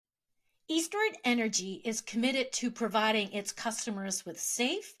Eastward Energy is committed to providing its customers with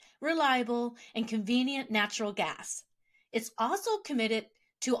safe, reliable, and convenient natural gas. It's also committed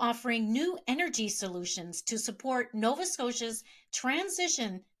to offering new energy solutions to support Nova Scotia's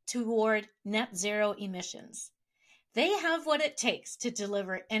transition toward net zero emissions. They have what it takes to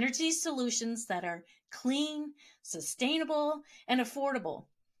deliver energy solutions that are clean, sustainable, and affordable,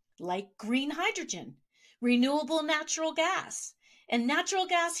 like green hydrogen, renewable natural gas, and natural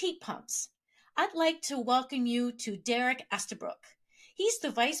gas heat pumps. I'd like to welcome you to Derek Estabrook. He's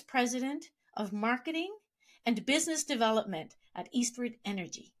the Vice President of Marketing and Business Development at Eastward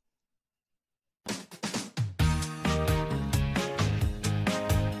Energy.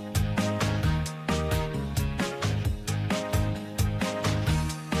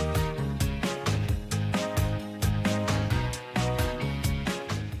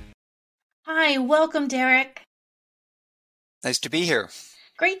 Hi, welcome, Derek. Nice to be here.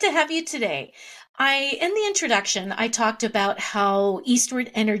 Great to have you today. In the introduction, I talked about how Eastward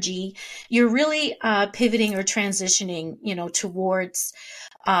Energy, you're really pivoting or transitioning, towards,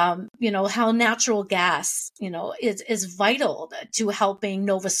 how natural gas, is vital to helping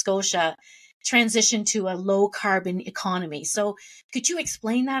Nova Scotia transition to a low carbon economy. So could you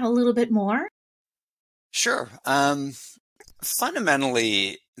explain that a little bit more? Sure.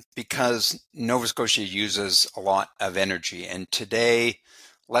 Fundamentally, because Nova Scotia uses a lot of energy, and today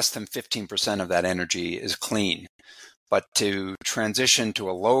less than 15% of that energy is clean. But to transition to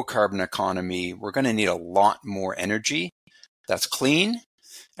a low carbon economy, we're going to need a lot more energy that's clean,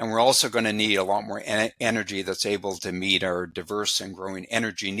 and we're also going to need a lot more energy that's able to meet our diverse and growing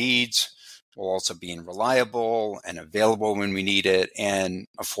energy needs, while also being reliable and available when we need it and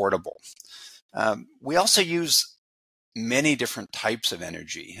affordable. We also use many different types of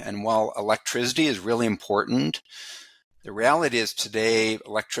energy. And while electricity is really important, the reality is today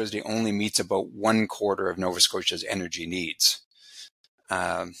electricity only meets about 1/4 of Nova Scotia's energy needs.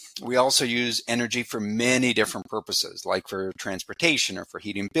 We also use energy for many different purposes, like for transportation or for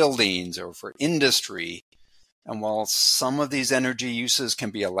heating buildings or for industry. And while some of these energy uses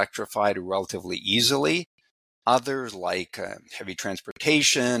can be electrified relatively easily, others like heavy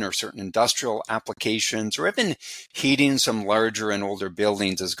transportation or certain industrial applications, or even heating some larger and older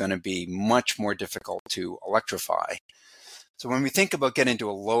buildings, is going to be much more difficult to electrify. So when we think about getting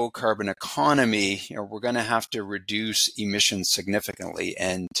to a low carbon economy, we're going to have to reduce emissions significantly.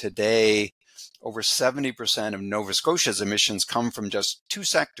 And today, over 70% of Nova Scotia's emissions come from just two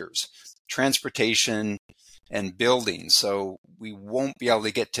sectors, transportation and buildings. So we won't be able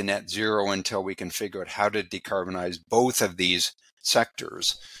to get to net zero until we can figure out how to decarbonize both of these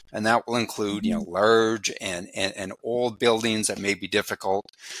sectors. And that will include, large and old buildings that may be difficult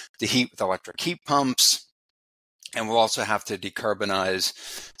to heat with electric heat pumps. And we'll also have to decarbonize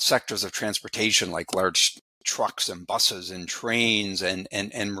sectors of transportation like large trucks and buses and trains and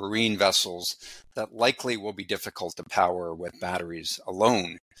marine vessels that likely will be difficult to power with batteries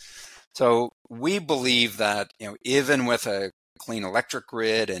alone. So we believe that, even with a clean electric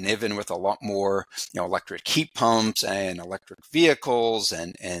grid and even with a lot more, electric heat pumps and electric vehicles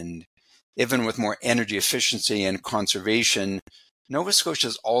and even with more energy efficiency and conservation, Nova Scotia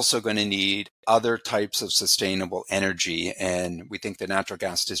is also going to need other types of sustainable energy. And we think the natural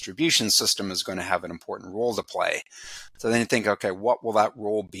gas distribution system is going to have an important role to play. So then you think, okay, what will that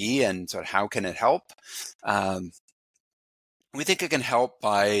role be? And so how can it help? We think it can help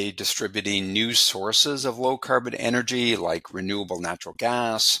by distributing new sources of low carbon energy like renewable natural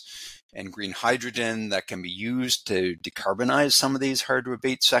gas and green hydrogen that can be used to decarbonize some of these hard to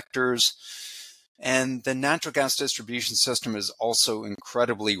abate sectors. And the natural gas distribution system is also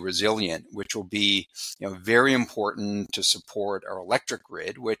incredibly resilient, which will be, very important to support our electric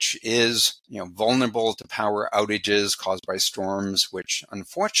grid, which is, vulnerable to power outages caused by storms, which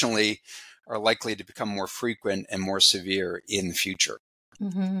unfortunately are likely to become more frequent and more severe in the future.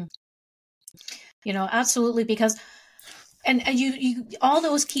 Mm-hmm. Absolutely, because and you all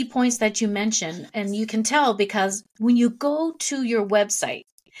those key points that you mentioned, and you can tell because when you go to your website,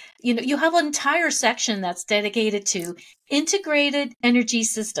 you have an entire section that's dedicated to integrated energy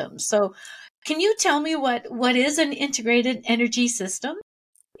systems. So can you tell me what is an integrated energy system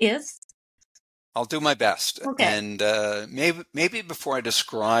is? I'll do my best. Okay. And maybe before I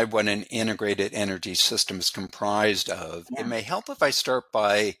describe what an integrated energy system is comprised of, It may help if I start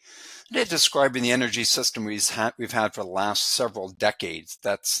by describing the energy system we've had for the last several decades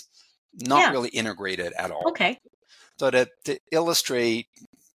that's not really integrated at all. Okay. So to illustrate,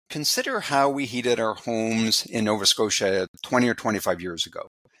 consider how we heated our homes in Nova Scotia 20 or 25 years ago.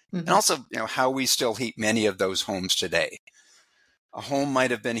 Mm-hmm. And also, how we still heat many of those homes today. A home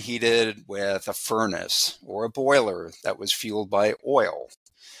might have been heated with a furnace or a boiler that was fueled by oil,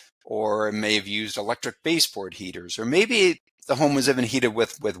 or it may have used electric baseboard heaters, or maybe the home was even heated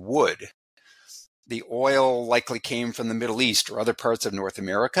with wood. The oil likely came from the Middle East or other parts of North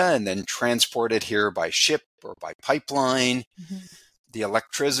America and then transported here by ship or by pipeline. Mm-hmm. The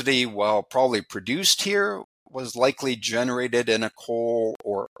electricity, while probably produced here, was likely generated in a coal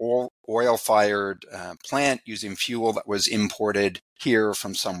or oil-fired plant using fuel that was imported here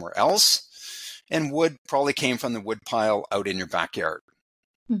from somewhere else. And wood probably came from the wood pile out in your backyard.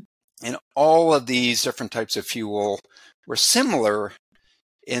 And all of these different types of fuel were similar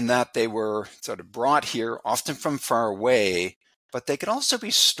in that they were sort of brought here, often from far away, but they could also be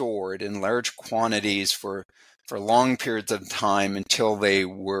stored in large quantities for long periods of time until they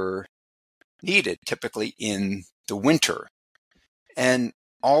were needed, typically in the winter. And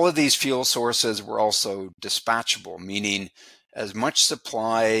all of these fuel sources were also dispatchable, meaning as much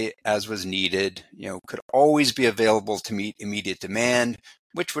supply as was needed, could always be available to meet immediate demand,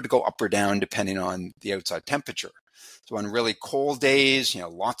 which would go up or down depending on the outside temperature. So on really cold days,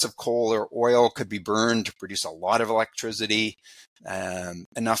 lots of coal or oil could be burned to produce a lot of electricity.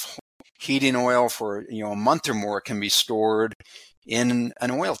 Enough heating oil for a month or more can be stored in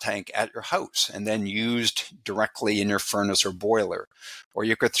an oil tank at your house and then used directly in your furnace or boiler. Or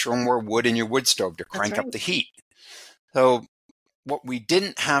you could throw more wood in your wood stove to crank up the heat. So what we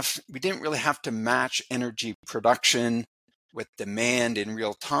didn't really have to match energy production with demand in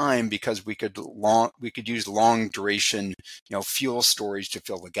real time because we could use long duration, fuel storage to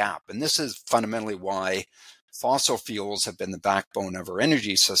fill the gap. And this is fundamentally why fossil fuels have been the backbone of our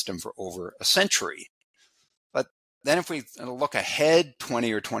energy system for over a century. But then if we look ahead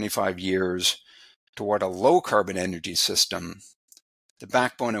 20 or 25 years toward a low carbon energy system, the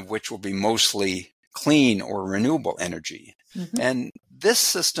backbone of which will be mostly clean or renewable energy. Mm-hmm. And this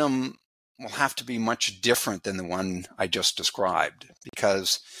system will have to be much different than the one I just described,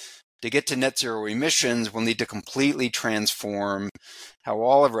 because to get to net zero emissions, we'll need to completely transform how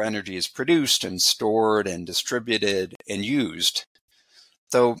all of our energy is produced and stored and distributed and used.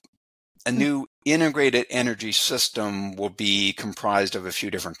 So a new integrated energy system will be comprised of a few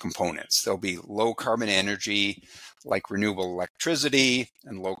different components. There'll be low carbon energy like renewable electricity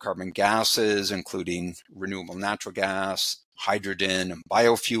and low carbon gases, including renewable natural gas, hydrogen, and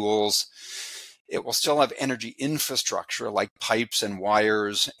biofuels. It will still have energy infrastructure like pipes and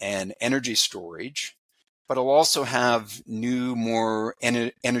wires and energy storage, but it'll also have new, more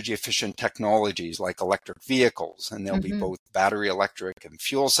energy efficient technologies like electric vehicles, and they'll be both battery electric and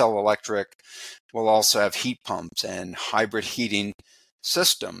fuel cell electric. We'll also have heat pumps and hybrid heating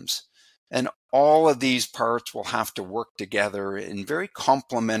systems. And all of these parts will have to work together in very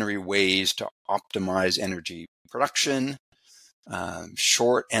complementary ways to optimize energy production,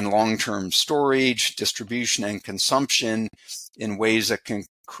 short and long-term storage, distribution, and consumption in ways that can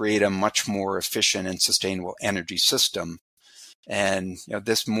create a much more efficient and sustainable energy system. And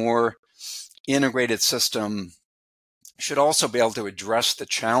this more integrated system should also be able to address the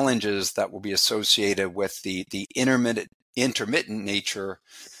challenges that will be associated with the intermittent nature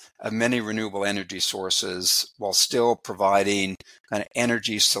of many renewable energy sources, while still providing kind of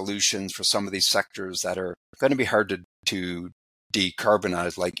energy solutions for some of these sectors that are going to be hard to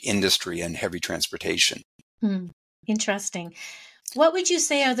decarbonize, like industry and heavy transportation. Interesting. What would you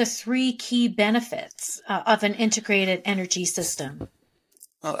say are the three key benefits of an integrated energy system?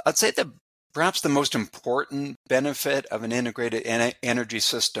 Well, I'd say that perhaps the most important benefit of an integrated energy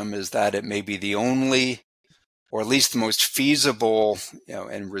system is that it may be the only, or at least the most feasible,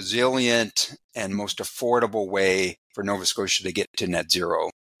 and resilient and most affordable way for Nova Scotia to get to net zero.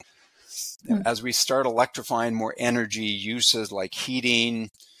 As we start electrifying more energy uses like heating,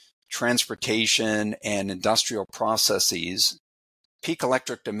 transportation, and industrial processes, peak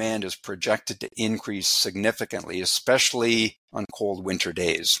electric demand is projected to increase significantly, especially on cold winter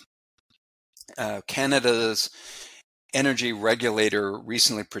days. Canada's energy regulator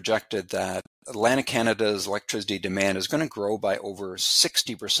recently projected that Atlantic Canada's electricity demand is going to grow by over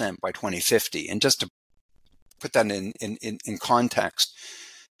 60% by 2050. And just to put that in context,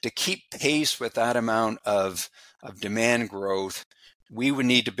 to keep pace with that amount of demand growth, we would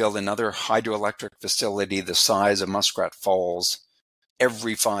need to build another hydroelectric facility the size of Muskrat Falls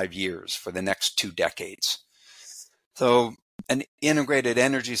every 5 years for the next 2 decades. So an integrated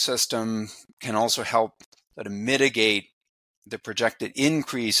energy system can also help mitigate the projected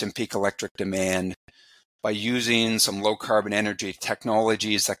increase in peak electric demand by using some low carbon energy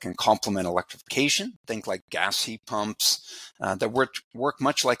technologies that can complement electrification. Think like gas heat pumps that work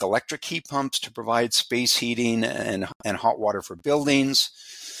much like electric heat pumps to provide space heating and hot water for buildings.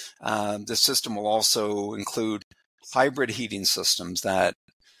 The system will also include hybrid heating systems that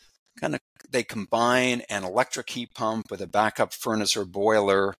they combine an electric heat pump with a backup furnace or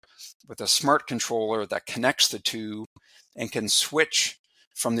boiler with a smart controller that connects the two and can switch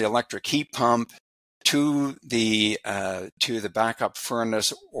from the electric heat pump to the backup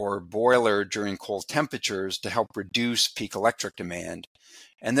furnace or boiler during cold temperatures to help reduce peak electric demand.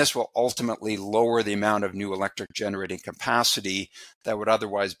 And this will ultimately lower the amount of new electric generating capacity that would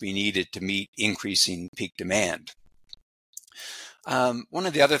otherwise be needed to meet increasing peak demand. One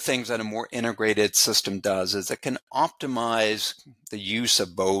of the other things that a more integrated system does is it can optimize the use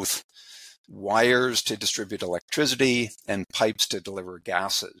of both wires to distribute electricity and pipes to deliver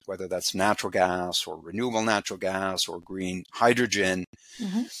gases, whether that's natural gas or renewable natural gas or green hydrogen.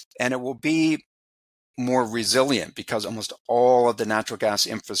 Mm-hmm. And it will be more resilient because almost all of the natural gas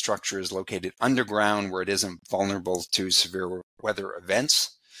infrastructure is located underground where it isn't vulnerable to severe weather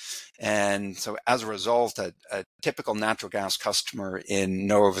events. And so as a result, a typical natural gas customer in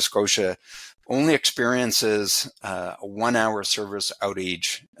Nova Scotia only experiences a 1-hour service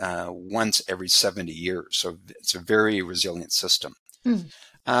outage once every 70 years. So it's a very resilient system.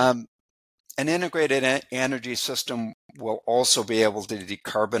 An integrated energy system will also be able to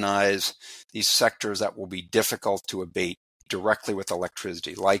decarbonize these sectors that will be difficult to abate directly with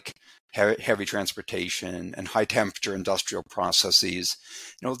electricity, like heavy transportation and high temperature industrial processes.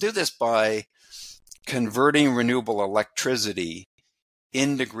 And we'll do this by converting renewable electricity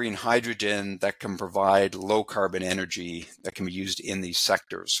into green hydrogen that can provide low carbon energy that can be used in these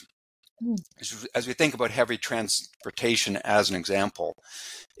sectors. As we think about heavy transportation as an example,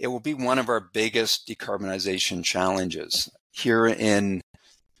 it will be one of our biggest decarbonization challenges. Here in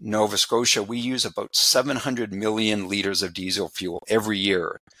Nova Scotia, we use about 700 million liters of diesel fuel every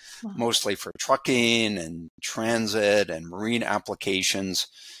year, mostly for trucking and transit and marine applications.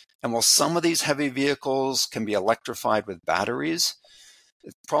 And while some of these heavy vehicles can be electrified with batteries,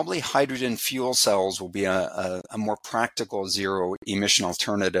 probably hydrogen fuel cells will be a more practical zero emission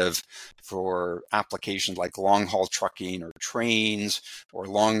alternative for applications like long haul trucking or trains or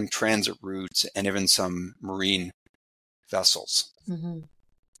long transit routes and even some marine vessels. Mm-hmm.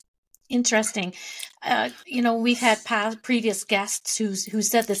 Interesting. We've had previous guests who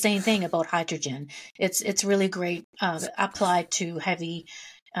said the same thing about hydrogen. It's really great applied to heavy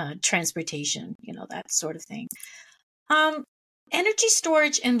transportation, that sort of thing. Energy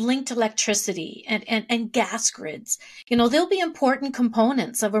storage and linked electricity and gas grids, they'll be important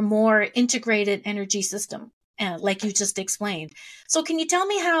components of a more integrated energy system, like you just explained. So can you tell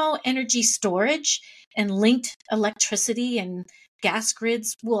me how energy storage and linked electricity and gas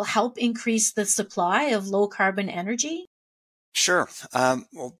grids will help increase the supply of low carbon energy? Sure.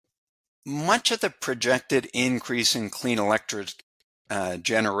 Well, much of the projected increase in clean electric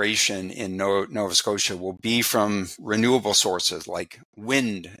generation in Nova Scotia will be from renewable sources like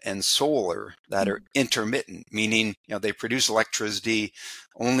wind and solar that are intermittent, meaning they produce electricity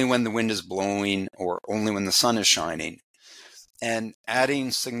only when the wind is blowing or only when the sun is shining. And adding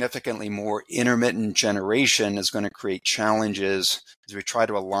significantly more intermittent generation is going to create challenges as we try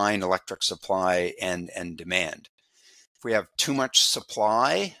to align electric supply and demand. If we have too much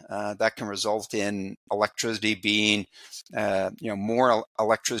supply, that can result in electricity being, more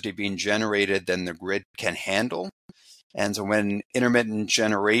electricity being generated than the grid can handle. And so when intermittent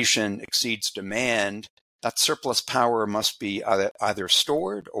generation exceeds demand, that surplus power must be either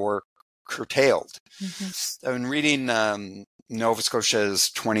stored or curtailed. Mm-hmm. In reading Nova Scotia's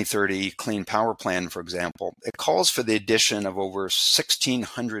 2030 Clean Power Plan, for example, it calls for the addition of over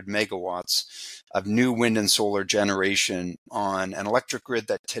 1,600 megawatts of new wind and solar generation on an electric grid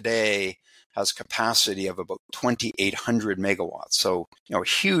that today has capacity of about 2,800 megawatts. So,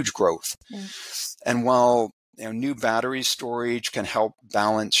 huge growth. Yeah. And while new battery storage can help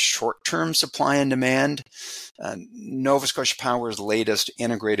balance short-term supply and demand, Nova Scotia Power's latest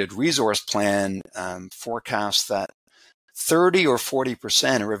integrated resource plan forecasts that 30 or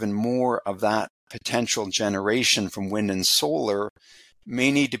 40% or even more of that potential generation from wind and solar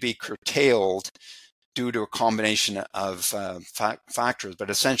may need to be curtailed due to a combination of factors, but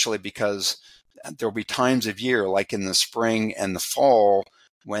essentially because there will be times of year, like in the spring and the fall,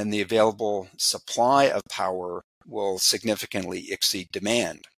 when the available supply of power will significantly exceed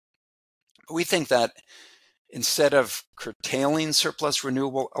demand. We think that instead of curtailing surplus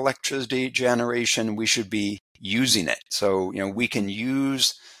renewable electricity generation, we should be using it. So, we can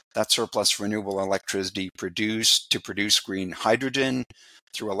use that surplus renewable electricity to produce green hydrogen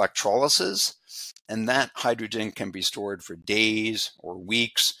through electrolysis. And that hydrogen can be stored for days or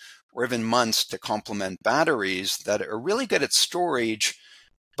weeks or even months to complement batteries that are really good at storage,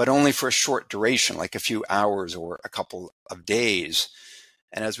 but only for a short duration, like a few hours or a couple of days.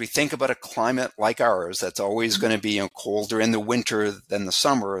 And as we think about a climate like ours, that's always going to be colder in the winter than the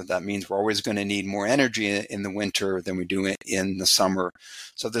summer. That means we're always going to need more energy in the winter than we do in the summer.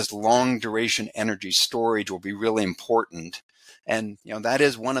 So this long duration energy storage will be really important. And that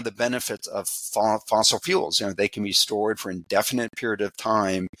is one of the benefits of fossil fuels. They can be stored for an indefinite period of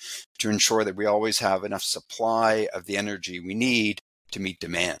time to ensure that we always have enough supply of the energy we need to meet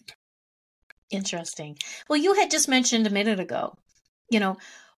demand. Interesting. Well, you had just mentioned a minute ago,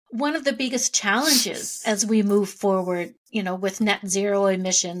 one of the biggest challenges as we move forward, with net zero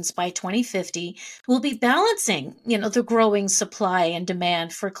emissions by 2050 will be balancing, the growing supply and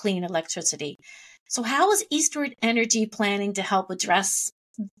demand for clean electricity. So how is Eastward Energy planning to help address,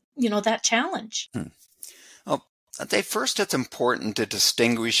 that challenge? Well, I'd say first it's important to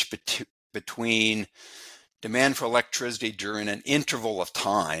distinguish between demand for electricity during an interval of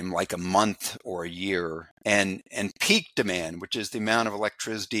time, like a month or a year, and peak demand, which is the amount of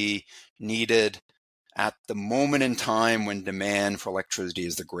electricity needed at the moment in time when demand for electricity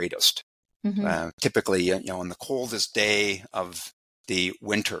is the greatest. Mm-hmm. Typically, on the coldest day of the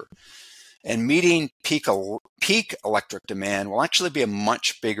winter. And meeting peak electric demand will actually be a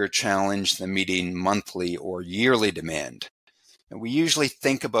much bigger challenge than meeting monthly or yearly demand. And we usually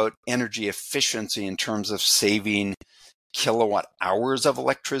think about energy efficiency in terms of saving kilowatt hours of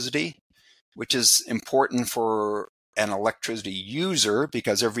electricity, which is important for an electricity user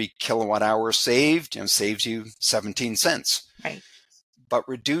because every kilowatt hour saved saves you 17 cents. Right. But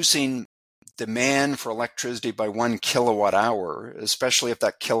reducing demand for electricity by 1 kilowatt hour, especially if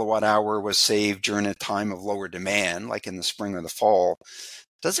that kilowatt hour was saved during a time of lower demand, like in the spring or the fall,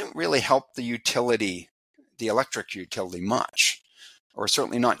 doesn't really help the electric utility much, or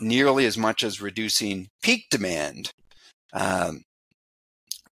certainly not nearly as much as reducing peak demand,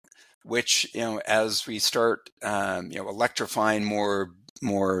 which, as we start, electrifying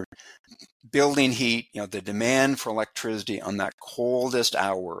more building heat, the demand for electricity on that coldest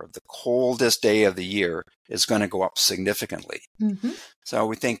hour of the coldest day of the year is going to go up significantly. Mm-hmm. So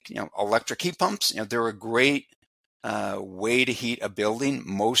we think, electric heat pumps, they're a great way to heat a building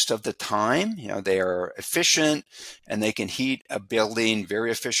most of the time. They are efficient and they can heat a building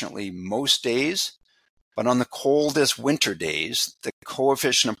very efficiently most days. But on the coldest winter days, the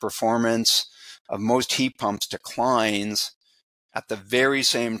coefficient of performance of most heat pumps declines at the very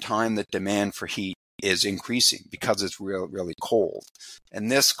same time that demand for heat is increasing because it's really cold. And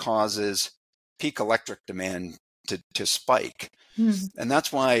this causes peak electric demand to spike. And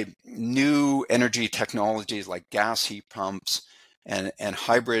that's why new energy technologies like gas heat pumps and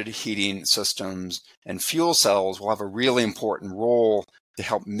hybrid heating systems and fuel cells will have a really important role to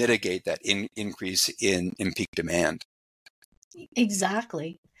help mitigate that increase in peak demand.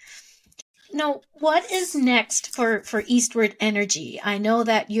 Exactly. Now, what is next for Eastward Energy? I know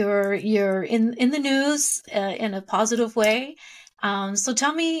that you're in the news in a positive way. So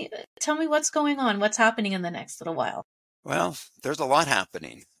tell me what's going on. What's happening in the next little while? Well, there's a lot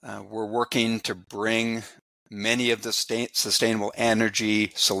happening. We're working to bring many of the sustainable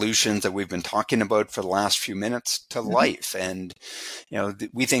energy solutions that we've been talking about for the last few minutes to life. And,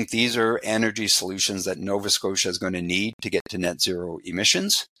 we think these are energy solutions that Nova Scotia is going to need to get to net zero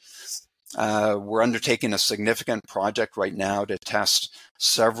emissions. We're undertaking a significant project right now to test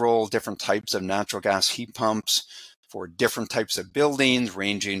several different types of natural gas heat pumps for different types of buildings,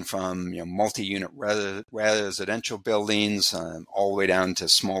 ranging from multi-unit residential buildings all the way down to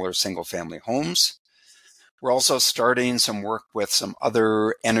smaller single-family homes. We're also starting some work with some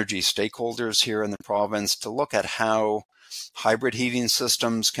other energy stakeholders here in the province to look at how hybrid heating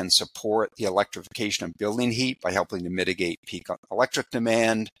systems can support the electrification of building heat by helping to mitigate peak electric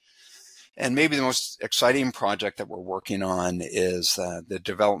demand. And maybe the most exciting project that we're working on is the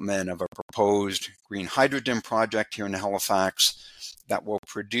development of a proposed green hydrogen project here in Halifax that will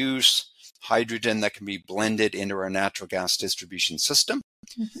produce hydrogen that can be blended into our natural gas distribution system.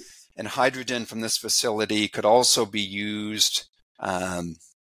 Mm-hmm. And hydrogen from this facility could also be used in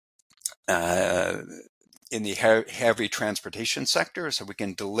the heavy transportation sector. So we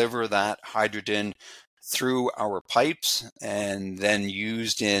can deliver that hydrogen through our pipes and then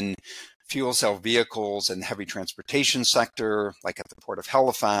used in fuel cell vehicles in the heavy transportation sector, like at the Port of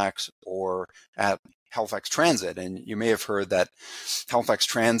Halifax or at Halifax Transit. And you may have heard that Halifax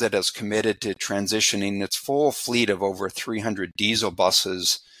Transit is committed to transitioning its full fleet of over 300 diesel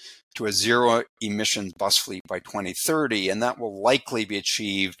buses to a zero emissions bus fleet by 2030. And that will likely be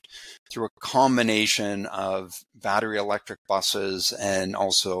achieved through a combination of battery electric buses and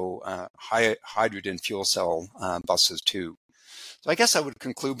also high hydrogen fuel cell buses too. So I guess I would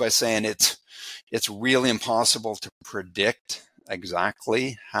conclude by saying it's really impossible to predict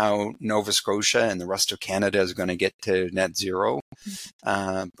exactly how Nova Scotia and the rest of Canada is going to get to net zero.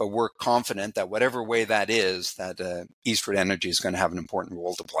 But we're confident that whatever way that is, that Eastward Energy is going to have an important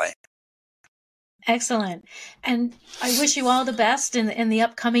role to play. Excellent. And I wish you all the best in the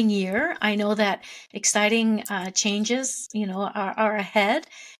upcoming year. I know that exciting changes, are ahead,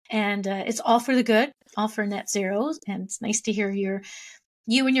 and it's all for the good, all for net zero. And it's nice to hear you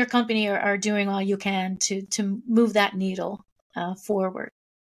and your company are doing all you can to move that needle forward.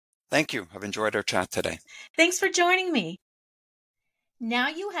 Thank you. I've enjoyed our chat today. Thanks for joining me. Now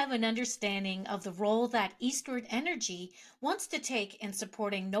you have an understanding of the role that Eastward Energy wants to take in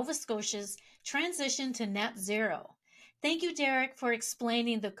supporting Nova Scotia's transition to net zero. Thank you, Derek, for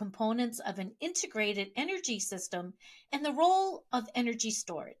explaining the components of an integrated energy system and the role of energy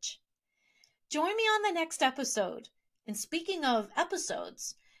storage. Join me on the next episode. And speaking of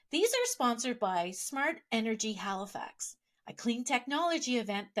episodes, these are sponsored by Smart Energy Halifax, a clean technology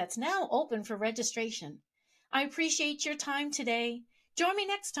event that's now open for registration. I appreciate your time today. Join me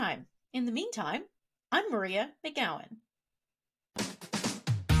next time. In the meantime, I'm Maria McGowan.